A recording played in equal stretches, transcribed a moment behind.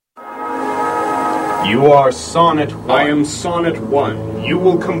You are Sonnet 1. I am Sonnet 1. You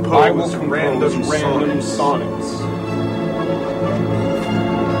will compose, I will compose random sonnets.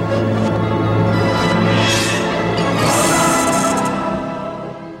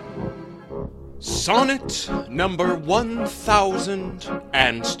 Sonnet number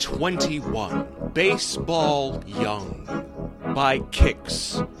 1021, Baseball Young, by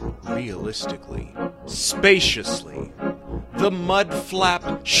Kix, realistically, spaciously. The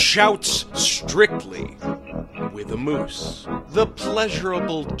mudflap shouts strictly with a moose. The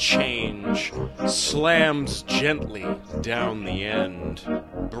pleasurable change slams gently down the end.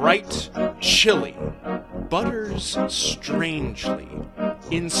 Bright, chilly, butters strangely,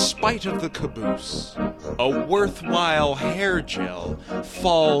 in spite of the caboose. A worthwhile hair gel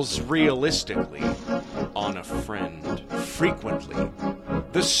falls realistically on a friend. Frequently,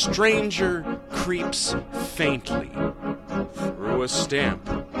 the stranger creeps faintly through a stamp.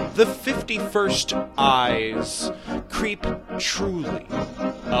 The 51st eyes creep truly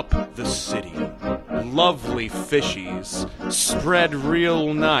up the city. Lovely fishies spread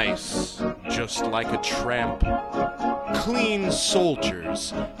real nice, just like a tramp. Clean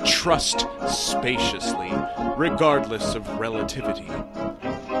soldiers trust spaciously, regardless of relativity.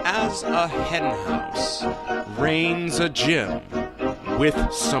 As a henhouse reigns a gym with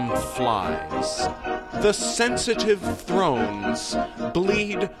some flies. The sensitive thrones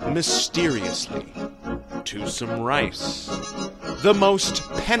bleed mysteriously to some rice. The most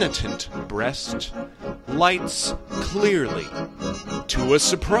penitent breast lights clearly to a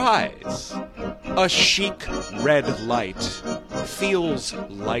surprise. A chic red light feels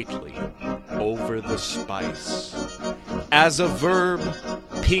lightly over the spice. As a verb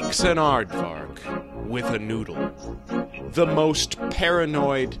peaks an aardvark with a noodle. The most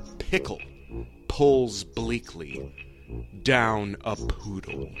paranoid pickle pulls bleakly down a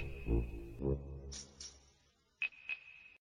poodle.